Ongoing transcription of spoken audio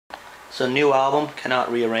So new album,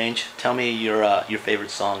 Cannot Rearrange. Tell me your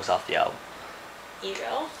favorite songs off the album.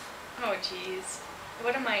 Ego. Oh jeez,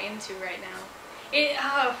 what am I into right now?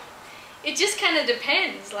 It just kind of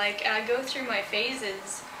depends. Like I go through my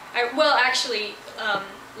phases. Well, actually,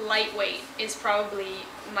 Lightweight is probably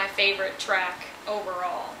my favorite track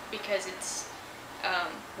overall because it's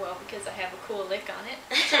well, because I have a cool lick on it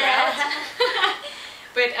throughout.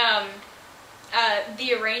 But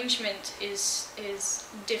the arrangement is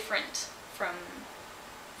different from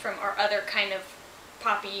our other kind of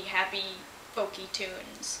poppy, happy, folky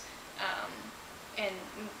tunes. And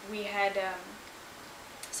we had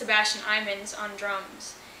Sebastian Imans on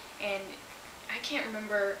drums, and I can't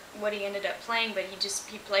remember what he ended up playing, but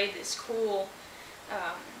he played this cool.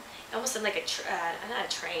 Almost in like not a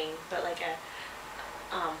train, but like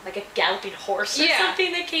a galloping horse or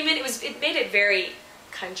something that came in. It made it very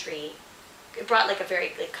country. It brought like a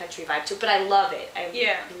very like country vibe to it, but I love it.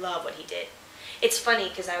 I love what he did. It's funny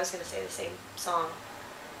because I was gonna say the same song,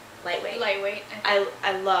 Lightweight. Lightweight. I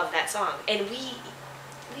love that song, and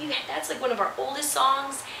that's like one of our oldest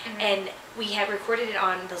songs, and we had recorded it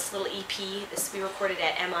on this little EP. We recorded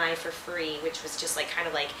at MI for free, which was just like kind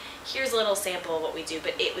of like, here's a little sample of what we do,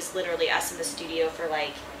 but it was literally us in the studio for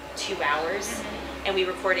like 2 hours, and we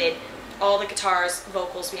recorded all the guitars,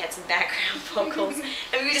 vocals, we had some background vocals,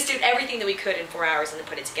 and we just did everything that we could in 4 hours and then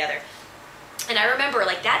put it together. And I remember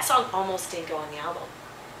like that song almost didn't go on the album.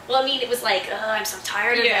 Well, I mean, it was like, I'm so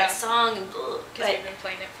tired of that song, and because we've been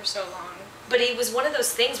playing it for so long. But it was one of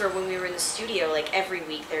those things where when we were in the studio, like every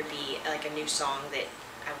week there'd be like a new song that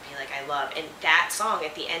I would be like, I love. And that song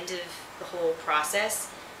at the end of the whole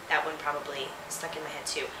process, that one probably stuck in my head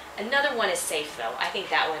too. Another one is Safe though. I think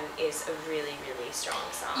that one is a really, really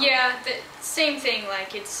strong song. Yeah, the same thing.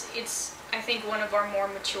 Like it's I think one of our more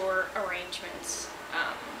mature arrangements.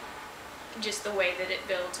 Just the way that it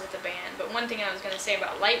builds with the band. But one thing I was going to say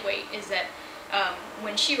about Lightweight is that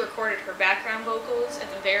when she recorded her background vocals at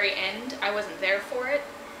the very end, I wasn't there for it,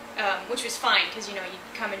 which was fine because you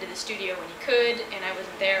come into the studio when you could, and I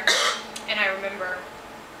wasn't there. And I remember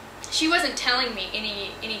she wasn't telling me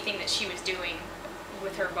anything that she was doing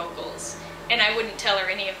with her vocals, and I wouldn't tell her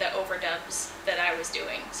any of the overdubs that I was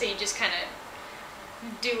doing. So you just kind of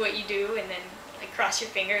do what you do, and then like cross your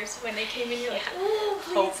fingers when they came in. You're like, oh,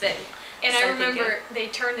 hope that. And I remember they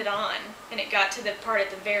turned it on, and it got to the part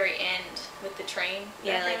at the very end with the train.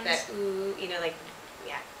 Yeah, like that, ooh, like,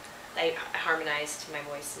 I harmonized my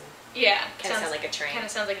voice and kind of sound like a train. Kind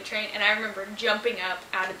of sounds like a train. And I remember jumping up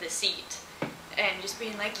out of the seat and just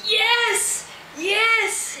being like, yes!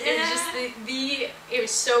 Yes! It was just it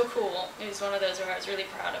was so cool. It was one of those where I was really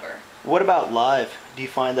proud of her. What about live? Do you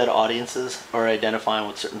find that audiences are identifying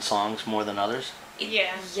with certain songs more than others?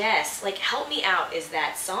 Yeah. Yes, like Help Me Out is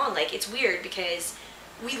that song. Like it's weird because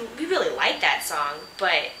we really like that song,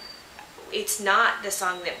 but it's not the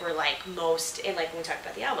song that we're like most, and like when we talk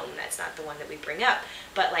about the album, that's not the one that we bring up,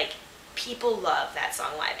 but like people love that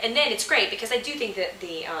song live. And then it's great because I do think that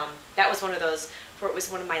that was one of those where it was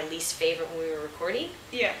one of my least favorite when we were recording.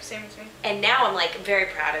 Yeah, same as me. And now I'm like very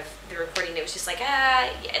proud of the recording. It was just like,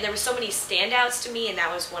 there were so many standouts to me, and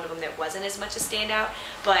that was one of them that wasn't as much a standout,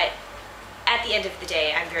 but at the end of the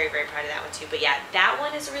day, I'm very, very proud of that one too. But yeah, that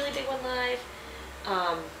one is a really big one live.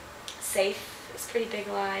 Safe is pretty big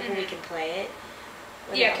live when we can play it.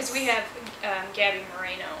 Yeah, because we have Gabby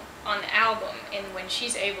Moreno on the album, and when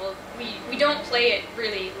she's able, we don't play it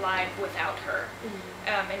really live without her.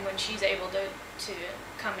 And when she's able to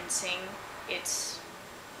come and sing, it's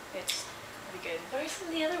pretty good. What are some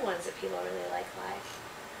of the other ones that people really like live?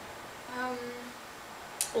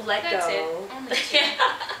 Let Go. It. Only two.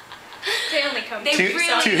 They only come Two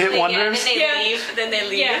hit wonders? And then they leave. Then they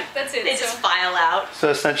leave. Yeah, that's it. They just file out. So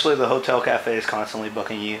essentially the hotel cafe is constantly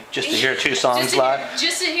booking you just to hear 2 songs live?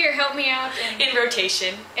 Just to hear Help Me Out. And, in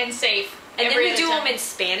rotation. And Safe. And then we do them in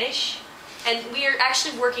Spanish. And we are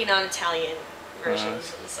actually working on Italian versions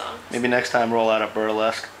of the song. Maybe next time roll out a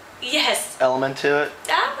burlesque element to it?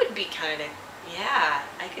 That would be kind of, I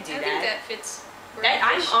could do that. I think that fits.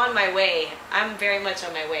 I'm on my way. I'm very much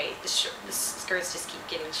on my way. The skirts just keep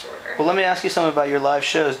getting shorter. Well, let me ask you something about your live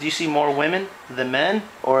shows. Do you see more women than men,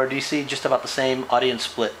 or do you see just about the same audience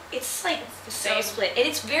split? It's like the same split, and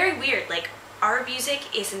it's very weird. Like our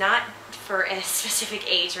music is not for a specific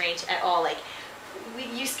age range at all. Like we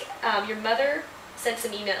used, your mother sent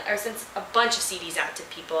some email or sent a bunch of CDs out to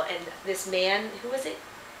people, and this man, who was it?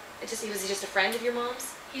 Was he just a friend of your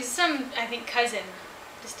mom's? He's some, I think, cousin.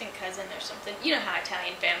 Distant cousin or something. You know how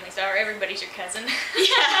Italian families are. Everybody's your cousin.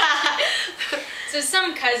 Yeah. So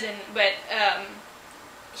some cousin, but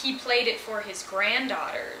he played it for his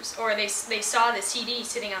granddaughters, or they saw the CD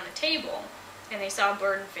sitting on the table, and they saw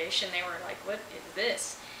Bird and Fish, and they were like, what is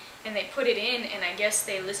this? And they put it in, and I guess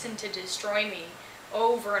they listened to Destroy Me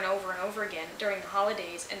over and over and over again during the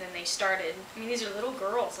holidays, and then they started, I mean, these are little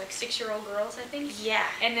girls, like 6-year-old girls, I think. Yeah.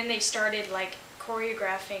 And then they started like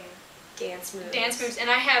choreographing Dance moves. And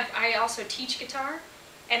I also teach guitar,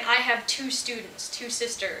 and I have 2 students, 2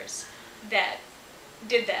 sisters, that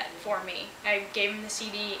did that for me. I gave them the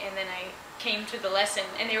CD, and then I came to the lesson,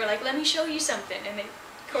 and they were like, let me show you something, and they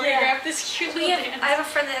choreographed this cute little dance. I have a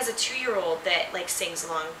friend that has a 2-year-old that like sings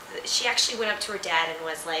along. She actually went up to her dad and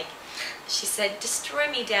was like, she said, "Destroy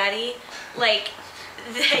me, Daddy." Like,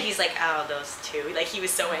 he's like, oh, those 2. Like, he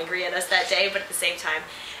was so angry at us that day, but at the same time.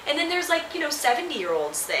 And then there's like,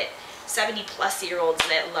 70-year-olds that, 70-plus-year-olds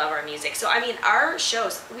that love our music. So, I mean, our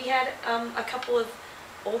shows, we had a couple of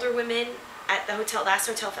older women at the last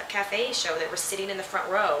Hotel Cafe show that were sitting in the front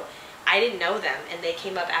row. I didn't know them, and they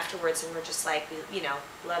came up afterwards and were just like,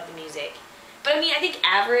 love the music. But I mean, I think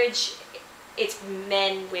average, it's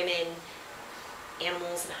men, women,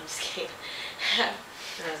 animals. No, I'm just kidding.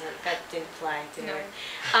 That didn't fly, did it?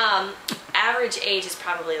 Average age is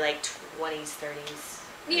probably like 20s, 30s.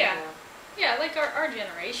 Yeah. Yeah, like our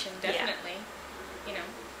generation, definitely.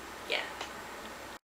 Yeah.